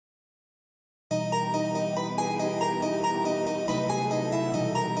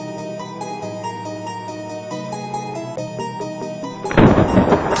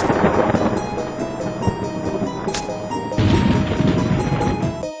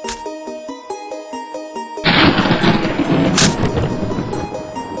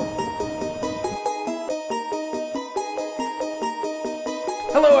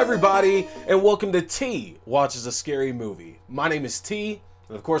everybody, and welcome to T Watches a Scary Movie. My name is T,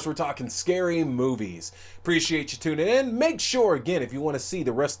 and of course we're talking scary movies. Appreciate you tuning in. Make sure, again, if you want to see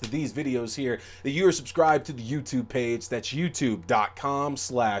the rest of these videos here, that you are subscribed to the YouTube page. That's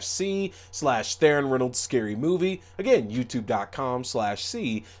youtube.com/C/Theron Reynolds Scary Movie. Again,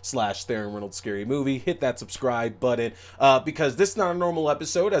 youtube.com/C/Theron Reynolds Scary Movie. Hit that subscribe button because this is not a normal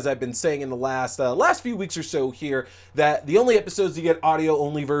episode, as I've been saying in the last few weeks or so here, that the only episodes you get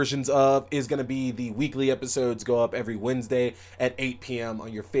audio-only versions of is going to be the weekly episodes, go up every Wednesday at 8 p.m.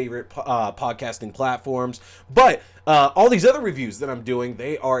 on your favorite podcasting platforms. But all these other reviews that I'm doing,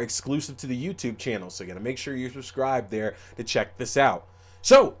 they are exclusive to the YouTube channel, so you gotta make sure you're subscribed there to check this out.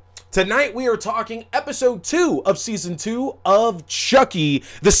 So tonight we are talking episode 2 of season 2 of Chucky.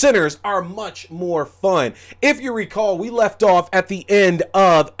 The Sinners Are Much More Fun. If you recall, we left off at the end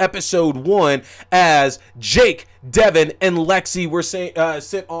of episode 1 as Jake, Devin, and Lexi were sent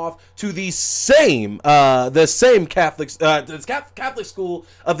off to the same Catholic school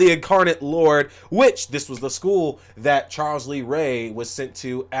of the Incarnate Lord, which this was the school that Charles Lee Ray was sent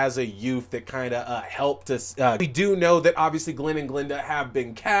to as a youth that kind of helped us. We do know that obviously Glenn and Glenda have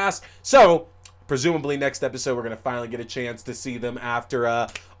been cast, so presumably next episode we're going to finally get a chance to see them after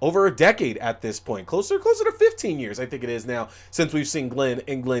over a decade at this point. Closer to 15 years, I think it is now, since we've seen Glenn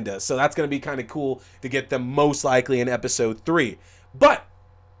and Glenda. So that's going to be kind of cool to get them most likely in episode 3. But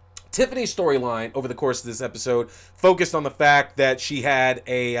Tiffany's storyline over the course of this episode focused on the fact that she had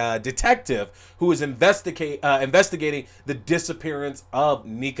a detective who was investigating the disappearance of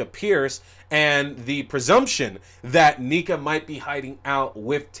Nika Pierce and the presumption that Nika might be hiding out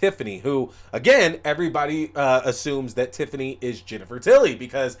with Tiffany, who, again, everybody assumes that Tiffany is Jennifer Tilly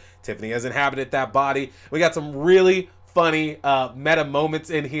because Tiffany has inhabited that body. We got some really funny meta moments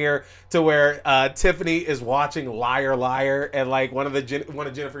in here to where Tiffany is watching Liar Liar and like one of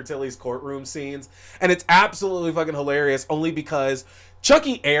Jennifer Tilly's courtroom scenes, and it's absolutely fucking hilarious only because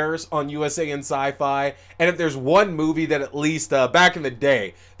Chucky airs on USA and Sci-Fi, and if there's one movie that at least back in the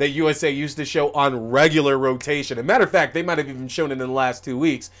day that USA used to show on regular rotation, and matter of fact, they might have even shown it in the last 2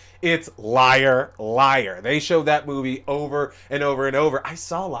 weeks, it's Liar Liar. They show that movie over and over and over. I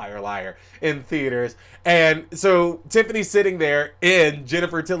saw Liar Liar in theaters, and so Tiffany's sitting there in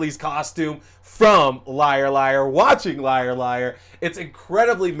Jennifer Tilly's costume from Liar Liar, watching Liar Liar. It's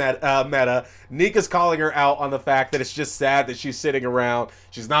incredibly meta. Nika's calling her out on the fact that it's just sad that she's sitting around.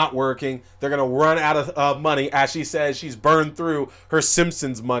 She's not working. They're going to run out of money. As she says, she's burned through her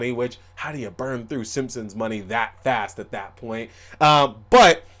Simpsons money, which, how do you burn through Simpsons money that fast at that point?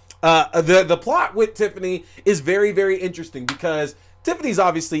 But the plot with Tiffany is very, very interesting because Tiffany's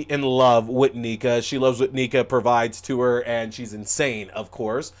obviously in love with Nika. She loves what Nika provides to her, and she's insane, of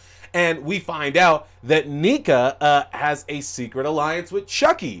course. And we find out that Nika has a secret alliance with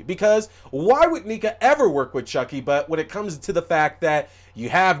Chucky, because why would Nika ever work with Chucky? But when it comes to the fact that you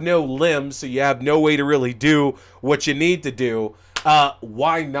have no limbs, so you have no way to really do what you need to do,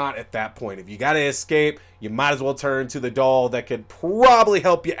 why not at that point? If you got to escape, you might as well turn to the doll that could probably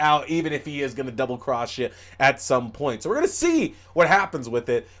help you out, even if he is going to double cross you at some point. So we're going to see what happens with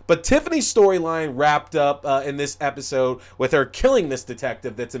it. But Tiffany's storyline wrapped up in this episode with her killing this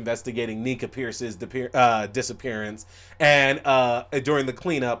detective that's investigating Nika Pierce's disappearance, and during the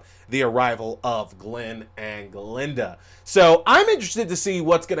cleanup, the arrival of Glenn and Glenda. So I'm interested to see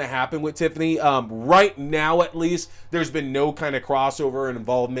what's going to happen with Tiffany. Right now, at least, there's been no kind of crossover and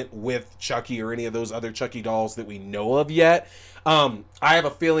involvement with Chucky or any of those other Chucky dolls that we know of yet. I have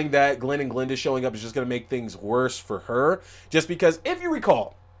a feeling that Glenn and Glenda showing up is just going to make things worse for her. Just because, if you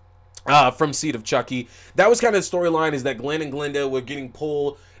recall, from Seed of Chucky, that was kind of the storyline, is that Glenn and Glenda were getting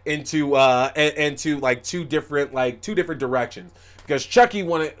pulled into like two different directions, because Chucky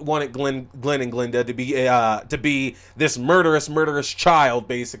wanted Glenn and Glenda to be this murderous child,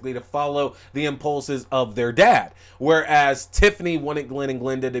 basically, to follow the impulses of their dad, whereas Tiffany wanted Glenn and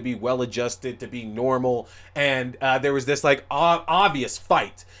Glenda to be well-adjusted, to be normal, and there was this like obvious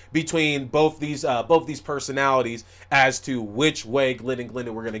fight between both these personalities as to which way Glenn and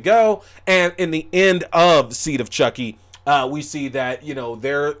Glenda were going to go. And in the end of Seed of Chucky, we see that, you know,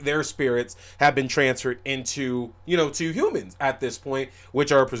 their spirits have been transferred into, you know, to humans at this point,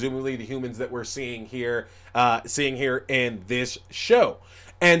 which are presumably the humans that we're seeing here in this show.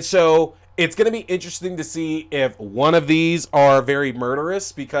 And so it's going to be interesting to see if one of these are very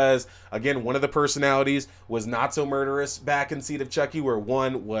murderous, because Again, one of the personalities was not so murderous back in Seed of Chucky, where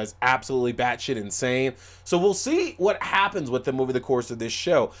one was absolutely batshit insane. So we'll see what happens with them over the course of this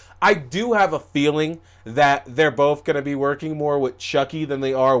show. I do have a feeling that they're both going to be working more with Chucky than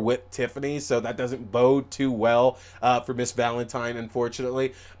they are with Tiffany, so that doesn't bode too well for Miss Valentine,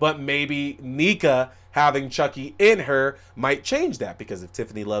 unfortunately. But maybe Nika having Chucky in her might change that, because if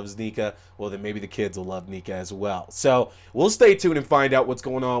Tiffany loves Nika, well, then maybe the kids will love Nika as well. So we'll stay tuned and find out what's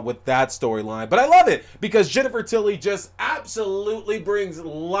going on with that storyline. But I love it because Jennifer Tilly just absolutely brings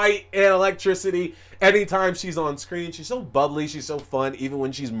light and electricity anytime she's on screen. She's so bubbly, she's so fun, even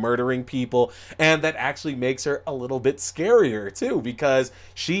when she's murdering people, and that actually makes her a little bit scarier too, because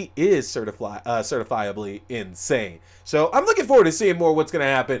she is certifiably insane. So I'm looking forward to seeing more what's going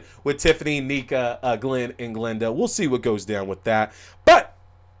to happen with Tiffany, Nika, Glenn, and Glenda. We'll see what goes down with that. But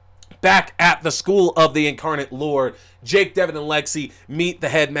back at the School of the Incarnate Lord, Jake, Devin, and Lexi meet the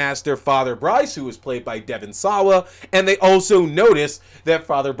headmaster, Father Bryce, who is played by Devin Sawa, and they also notice that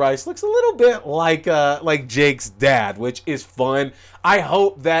Father Bryce looks a little bit like Jake's dad, which is fun. I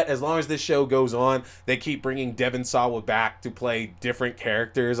hope that as long as this show goes on, they keep bringing Devin Sawa back to play different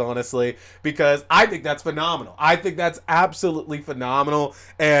characters, honestly, because I think that's phenomenal. I think that's absolutely phenomenal,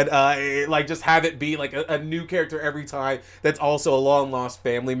 and just have it be like a new character every time that's also a long-lost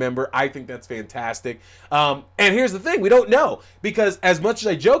family member. I think that's fantastic. And here's the thing. We don't know, because as much as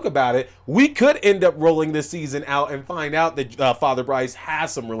I joke about it, we could end up rolling this season out and find out that Father Bryce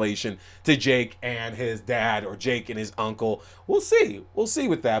has some relation to Jake and his dad, or Jake and his uncle. We'll see. We'll see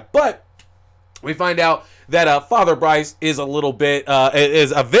with that. But we find out that Father Bryce is a little bit,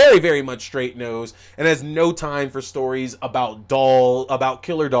 is a very, very much straight nose and has no time for stories about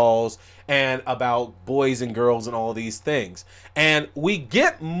killer dolls and about boys and girls and all these things. And we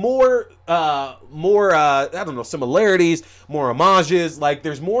get more similarities, more homages. Like,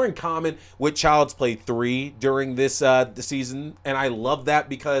 there's more in common with Child's Play 3 during this the season, and I love that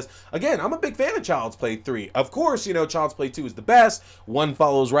because, again, I'm a big fan of Child's Play 3. Of course, Child's Play 2 is the best. 1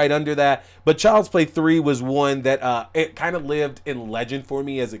 follows right under that, but Child's Play 3 was one that it kind of lived in legend for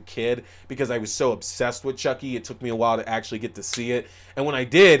me as a kid because I was so obsessed with Chucky. It took me a while to actually get to see it, and when I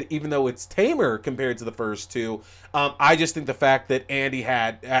did, even though it's tamer compared to the first two, I just think the fact that Andy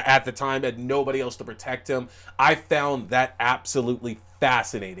at the time had nobody else to protect him, I found that absolutely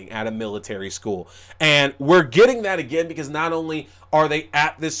fascinating at a military school. And we're getting that again because not only are they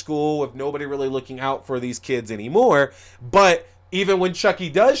at this school with nobody really looking out for these kids anymore, but even when Chucky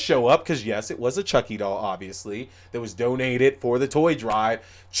does show up, because yes, it was a Chucky doll, obviously, that was donated for the toy drive,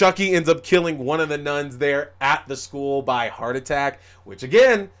 Chucky ends up killing one of the nuns there at the school by heart attack, which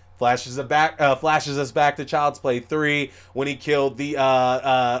again flashes us back to Child's Play 3 when he killed the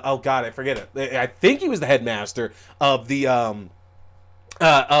I forget it. I think he was the headmaster of the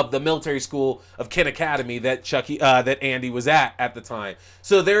military school of Kent Academy that Andy was at the time.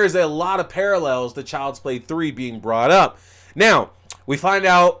 So there is a lot of parallels to Child's Play 3 being brought up. Now, we find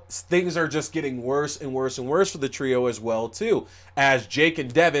out things are just getting worse and worse and worse for the trio as well, too, as Jake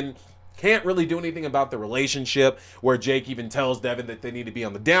and Devin can't really do anything about the relationship, where Jake even tells Devin that they need to be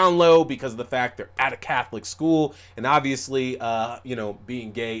on the down low because of the fact they're at a Catholic school, and obviously,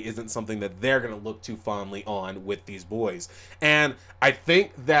 being gay isn't something that they're going to look too fondly on with these boys. And I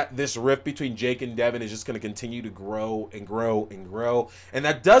think that this rift between Jake and Devin is just going to continue to grow and grow and grow, and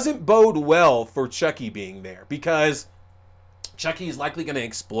that doesn't bode well for Chucky being there, because Chucky is likely going to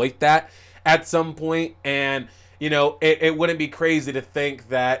exploit that at some point, and it wouldn't be crazy to think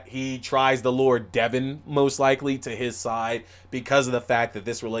that he tries to lure Devin most likely to his side because of the fact that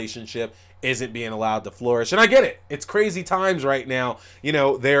this relationship isn't being allowed to flourish. And I get it. It's crazy times right now.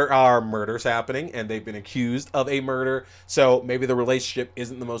 There are murders happening and they've been accused of a murder. So maybe the relationship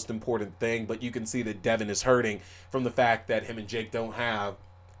isn't the most important thing, but you can see that Devin is hurting from the fact that him and Jake don't have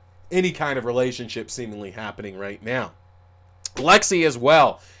any kind of relationship seemingly happening right now. Lexi as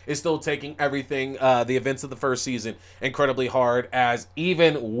well is still taking everything, the events of the first season, incredibly hard, as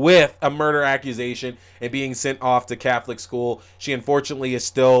even with a murder accusation and being sent off to Catholic school, she unfortunately is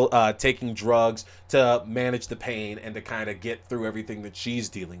still taking drugs to manage the pain and to kind of get through everything that she's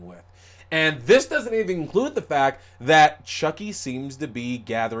dealing with. And this doesn't even include the fact that Chucky seems to be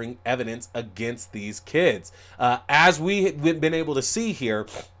gathering evidence against these kids. As we've been able to see here,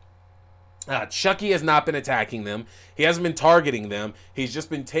 Chucky has not been attacking them. He hasn't been targeting them. He's just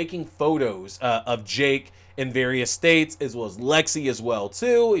been taking photos of Jake in various states, as well as Lexi as well,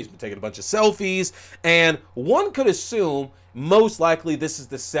 too. He's been taking a bunch of selfies. And one could assume, most likely this is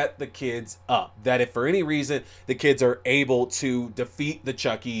to set the kids up. That if for any reason the kids are able to defeat the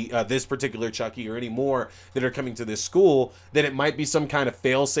Chucky, this particular Chucky, or any more that are coming to this school, then it might be some kind of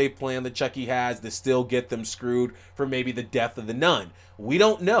fail-safe plan that Chucky has to still get them screwed for maybe the death of the nun. We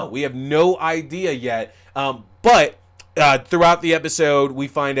don't know. We have no idea yet. But throughout the episode, we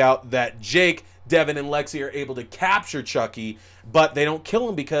find out that Jake, Devin, and Lexi are able to capture Chucky, but they don't kill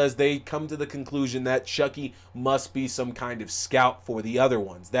him because they come to the conclusion that Chucky must be some kind of scout for the other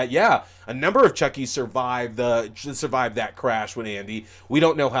ones. That, yeah, a number of Chuckies survived that crash with Andy. We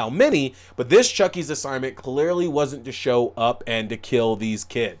don't know how many, but this Chucky's assignment clearly wasn't to show up and to kill these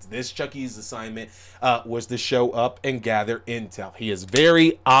kids. This Chucky's assignment was to show up and gather intel. He is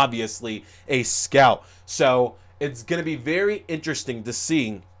very obviously a scout. So it's going to be very interesting to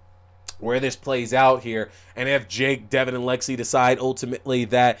see where this plays out here, and if Jake, Devin, and Lexi decide ultimately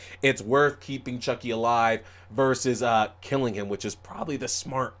that it's worth keeping Chucky alive versus killing him, which is probably the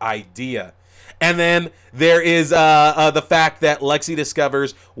smart idea. And then there is the fact that Lexi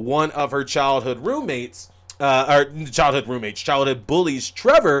discovers one of her childhood bullies,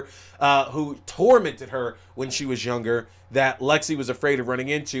 Trevor, who tormented her when she was younger, that Lexi was afraid of running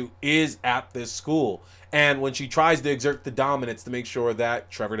into, is at this school. And when she tries to exert the dominance to make sure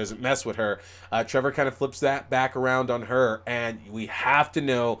that Trevor doesn't mess with her, Trevor kind of flips that back around on her. And we have to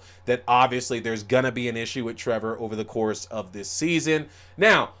know that obviously there's going to be an issue with Trevor over the course of this season.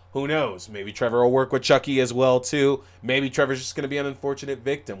 Now, who knows? Maybe Trevor will work with Chucky as well, too. Maybe Trevor's just going to be an unfortunate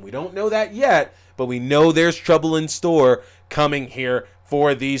victim. We don't know that yet, but we know there's trouble in store coming here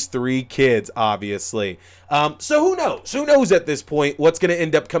for these three kids, obviously. So who knows? Who knows at this point what's going to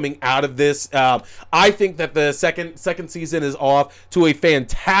end up coming out of this? I think that the second season is off to a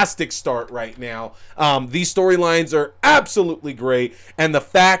fantastic start right now. These storylines are absolutely great, and the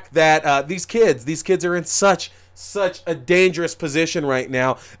fact that these kids are in such a dangerous position right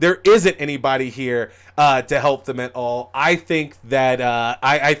now. There isn't anybody here to help them at all. I think that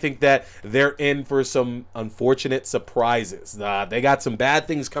I think that they're in for some unfortunate surprises. They got some bad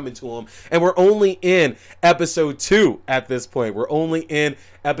things coming to them, and we're only in episode 2 at this point. We're only in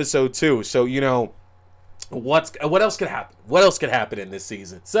episode 2, so you know. What else could happen? What else could happen in this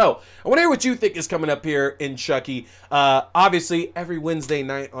season? So, I want to hear what you think is coming up here in Chucky. Obviously, every Wednesday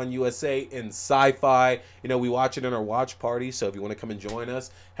night on USA in Sci-Fi. You know, we watch it in our watch party, so if you want to come and join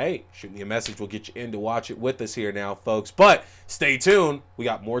us, hey, shoot me a message. We'll get you in to watch it with us here now, folks. But stay tuned. We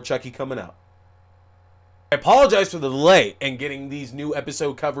got more Chucky coming up. I apologize for the delay in getting these new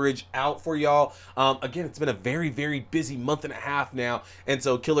episode coverage out for y'all. Again, it's been a very, very busy month and a half now, and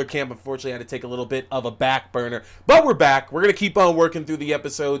so Killer Camp unfortunately had to take a little bit of a back burner. But we're back. We're going to keep on working through the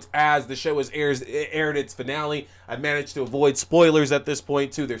episodes as the show has aired its finale. I've managed to avoid spoilers at this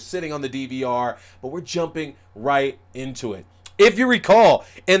point, too. They're sitting on the DVR, but we're jumping right into it. If you recall,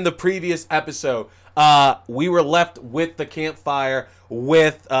 in the previous episode, we were left with the campfire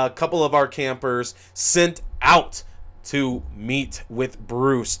with a couple of our campers sent out to meet with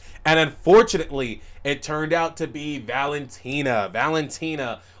Bruce. And unfortunately, it turned out to be Valentina.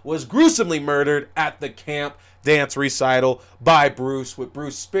 Valentina was gruesomely murdered at the camp dance recital by Bruce, with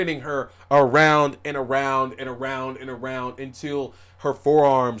Bruce spinning her around and around and around and around until her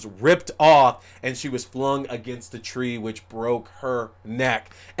forearms ripped off and she was flung against a tree, which broke her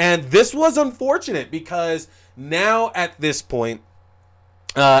neck. And this was unfortunate because now at this point,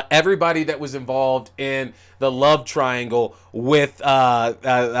 everybody that was involved in the love triangle with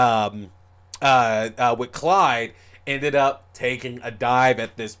Clyde ended up taking a dive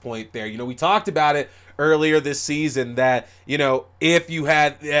at this point there. You know, we talked about it earlier this season that, you know, if you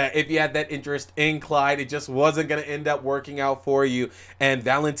had that interest in Clyde, it just wasn't going to end up working out for you. And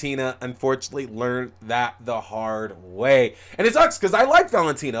Valentina unfortunately learned that the hard way. And it sucks because I like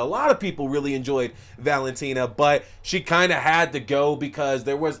Valentina. A lot of people really enjoyed Valentina, but she kind of had to go because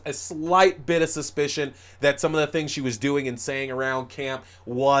there was a slight bit of suspicion that some of the things she was doing and saying around camp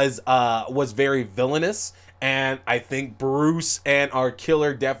was very villainous. And I think Bruce and our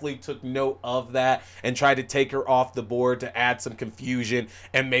killer definitely took note of that and tried to take her off the board to add some confusion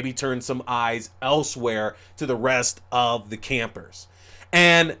and maybe turn some eyes elsewhere to the rest of the campers.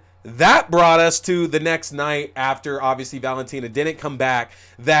 And that brought us to the next night after, obviously, Valentina didn't come back,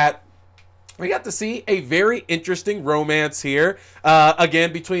 that we got to see a very interesting romance here,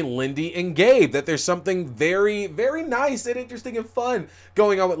 again, between Lindy and Gabe. That there's something very, very nice and interesting and fun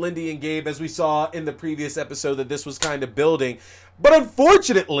going on with Lindy and Gabe, as we saw in the previous episode that this was kind of building. But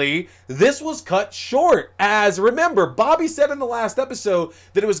unfortunately, this was cut short. As remember, Bobby said in the last episode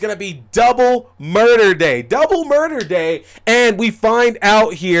that it was going to be double murder day. Double murder day. And we find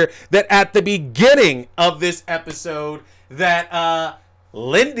out here that at the beginning of this episode, that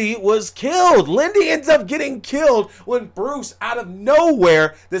Lindy was killed. Lindy ends up getting killed when Bruce, out of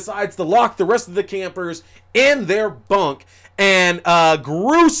nowhere, decides to lock the rest of the campers in their bunk and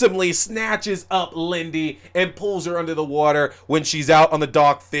gruesomely snatches up Lindy and pulls her under the water when she's out on the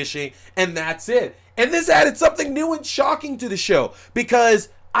dock fishing. And that's it. And this added something new and shocking to the show because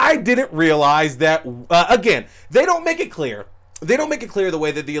I didn't realize that, again, they don't make it clear. They don't make it clear the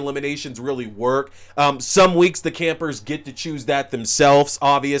way that the eliminations really work. Some weeks the campers get to choose that themselves,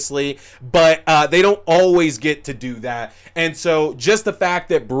 obviously, but they don't always get to do that. And so just the fact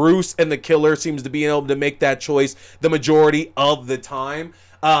that Bruce and the killer seems to be able to make that choice the majority of the time,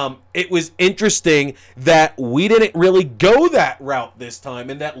 it was interesting that we didn't really go that route this time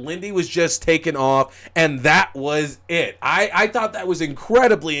and that Lindy was just taken off and that was it. I thought that was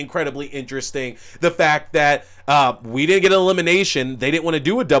incredibly interesting. The fact that we didn't get an elimination. They didn't want to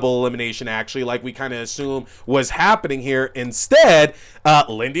do a double elimination, actually, like we kind of assumed was happening here. Instead,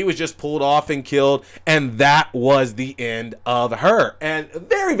 Lindy was just pulled off and killed, and that was the end of her. And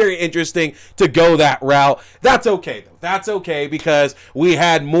very interesting to go that route. That's okay, though. That's okay because we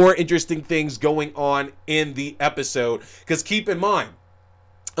had more interesting things going on in the episode. Because keep in mind,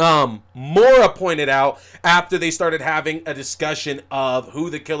 Maura pointed out after they started having a discussion of who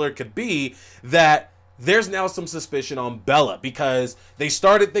the killer could be that there's now some suspicion on Bella because they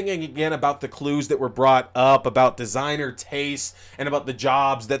started thinking again about the clues that were brought up about designer tastes and about the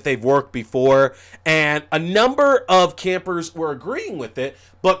jobs that they've worked before. And a number of campers were agreeing with it,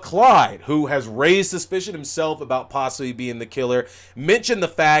 but Clyde, who has raised suspicion himself about possibly being the killer, mentioned the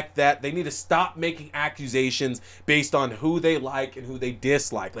fact that they need to stop making accusations based on who they like and who they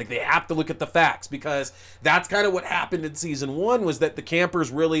dislike. Like, they have to look at the facts because that's kind of what happened in season 1 was that the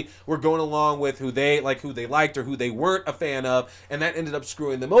campers really were going along with who they liked or who they weren't a fan of, and that ended up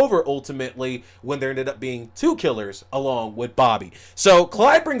screwing them over ultimately when there ended up being 2 killers along with Bobby. So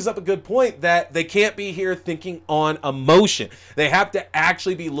Clyde brings up a good point that they can't be here thinking on emotion. They have to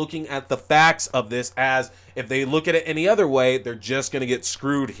actually be looking at the facts of this, as if they look at it any other way, they're just going to get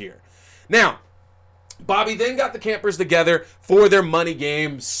screwed here. Now, Bobby then got the campers together for their money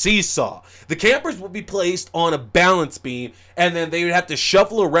game Seesaw. The campers would be placed on a balance beam, and then they would have to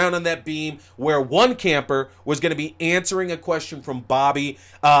shuffle around on that beam where one camper was going to be answering a question from Bobby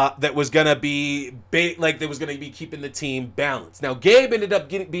that was going to be keeping the team balanced. Now, Gabe ended up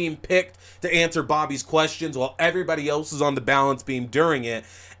being picked to answer Bobby's questions while everybody else was on the balance beam during it.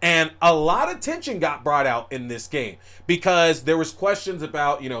 And a lot of tension got brought out in this game because there was questions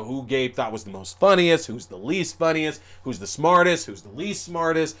about, who Gabe thought was the most funniest, who's the least funniest, who's the smartest, who's the least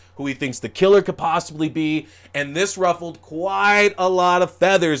smartest, who he thinks the killer could possibly be. And this ruffled quite a lot of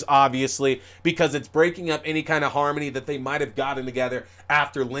feathers, obviously, because it's breaking up any kind of harmony that they might have gotten together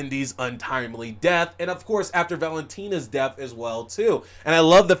after Lindy's untimely death. And of course, after Valentina's death as well, too. And I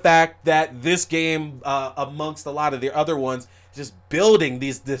love the fact that this game, amongst a lot of the other ones, just building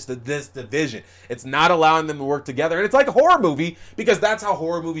this division. It's not allowing them to work together. And it's like a horror movie because that's how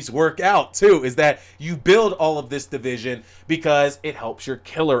horror movies work out too, is that you build all of this division because it helps your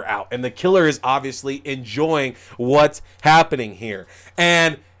killer out. And the killer is obviously enjoying what's happening here.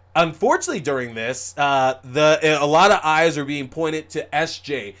 And unfortunately, during this, a lot of eyes are being pointed to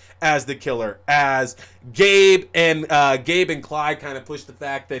SJ as the killer, as Gabe and Clyde kind of push the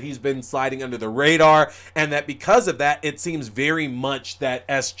fact that he's been sliding under the radar, and that because of that, it seems very much that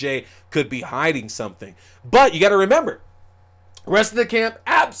SJ could be hiding something. But you got to remember, the rest of the camp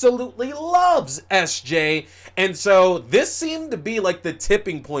absolutely loves SJ, and so this seemed to be like the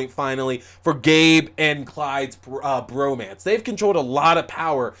tipping point finally for Gabe and Clyde's bromance. They've controlled a lot of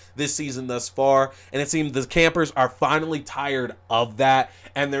power this season thus far, and it seems the campers are finally tired of that,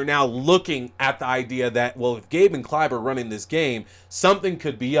 and they're now looking at the idea that, well, if Gabe and Clyde are running this game, something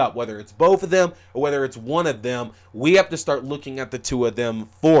could be up, whether it's both of them or whether it's one of them. We have to start looking at the two of them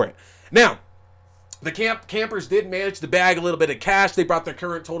for it. Now, the campers did manage to bag a little bit of cash. They brought their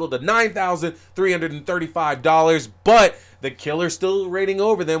current total to $9,335, but the killer's still rating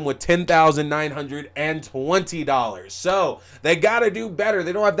over them with $10,920. So they got to do better.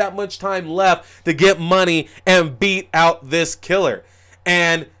 They don't have that much time left to get money and beat out this killer.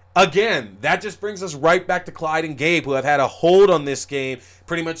 And again, that just brings us right back to Clyde and Gabe, who have had a hold on this game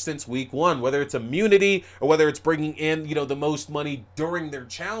pretty much since week 1, whether it's immunity or whether it's bringing in, the most money during their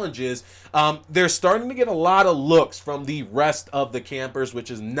challenges. They're starting to get a lot of looks from the rest of the campers, which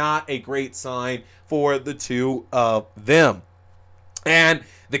is not a great sign for the two of them. And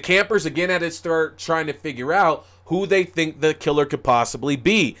the campers again had to start trying to figure out who they think the killer could possibly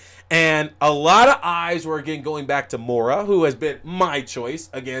be. And a lot of eyes were again going back to Maura, who has been my choice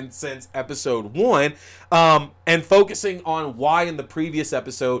again since episode 1, and focusing on why in the previous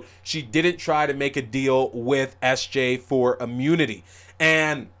episode she didn't try to make a deal with SJ for immunity.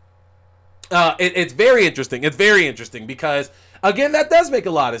 And it's very interesting. It's very interesting because, again, that does make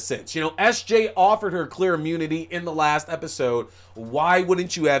a lot of sense. You know, SJ offered her clear immunity in the last episode. Why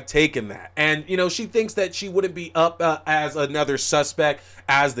wouldn't you have taken that? And, you know, she thinks that she wouldn't be up as another suspect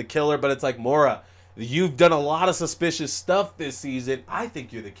as the killer. But it's like, Maura, you've done a lot of suspicious stuff this season. I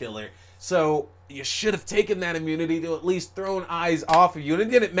think you're the killer. So you should have taken that immunity to at least thrown eyes off of you. And it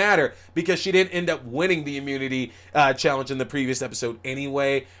didn't matter because she didn't end up winning the immunity challenge in the previous episode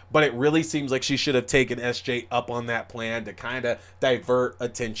anyway. But it really seems like she should have taken SJ up on that plan to kind of divert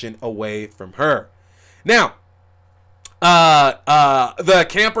attention away from her. Now, the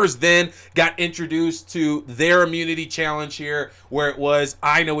campers then got introduced to their immunity challenge here, where it was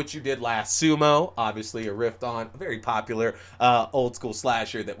I Know What You Did Last Sumo, obviously a riff on a very popular old school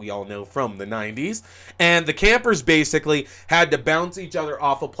slasher that we all know from the 90s. And the campers basically had to bounce each other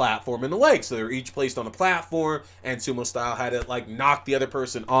off a platform in the lake. So they were each placed on a platform, and Sumo Style had to like knock the other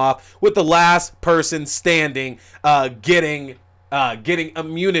person off, with the last person standing getting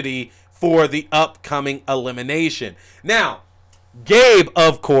immunity for the upcoming elimination. Now, Gabe,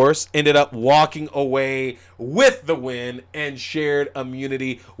 of course, ended up walking away with the win and shared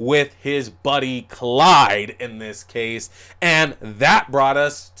immunity with his buddy Clyde in this case. And that brought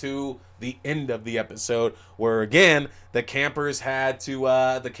us to the end of the episode, where again the campers had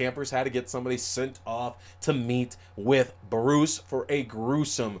to get somebody sent off to meet with Bruce for a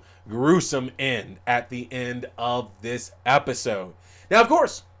gruesome end at the end of this episode. Now, of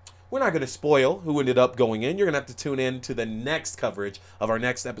course, we're not going to spoil who ended up going in. You're going to have to tune in to the next coverage of our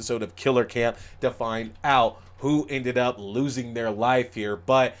next episode of Killer Camp to find out who ended up losing their life here.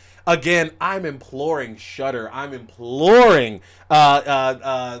 But again, I'm imploring Shudder. I'm imploring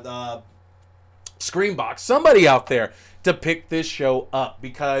Screambox, somebody out there, to pick this show up,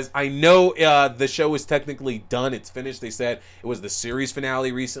 because I know the show is technically done. It's finished. They said it was the series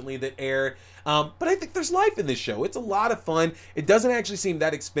finale recently that aired. But I think there's life in this show. It's a lot of fun. It doesn't actually seem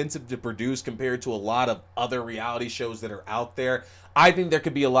that expensive to produce compared to a lot of other reality shows that are out there. I think there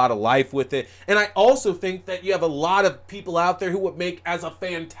could be a lot of life with it. And I also think that you have a lot of people out there who would make as a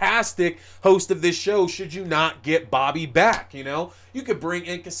fantastic host of this show should you not get Bobby back, you know? You could bring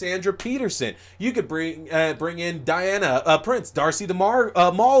in Cassandra Peterson. You could bring in Diana Prince, Darcy the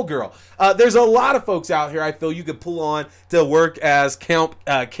Mall Girl. There's a lot of folks out here I feel you could pull on to work as camp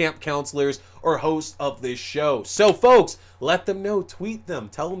counselors or hosts of this show. So, folks, let them know. Tweet them.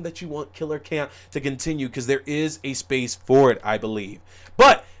 Tell them that you want Killer Camp to continue, because there is a space for it, I believe.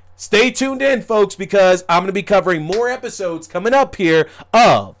 But stay tuned in, folks, because I'm going to be covering more episodes coming up here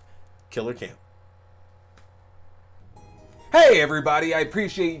of Killer Camp. Hey everybody, I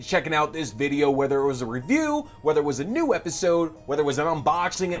appreciate you checking out this video, whether it was a review, whether it was a new episode, whether it was an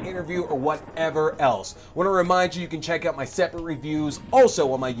unboxing, an interview, or whatever else. I want to remind you can check out my separate reviews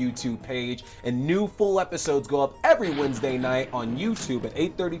also on my YouTube page, and new full episodes go up every Wednesday night on YouTube at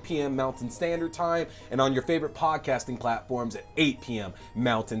 8:30 p.m. Mountain Standard Time, and on your favorite podcasting platforms at 8 p.m.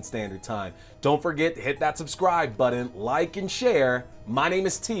 Mountain Standard Time. Don't forget to hit that subscribe button, like and share. My name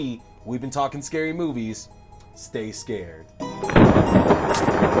is T. We've been talking scary movies. Stay scared.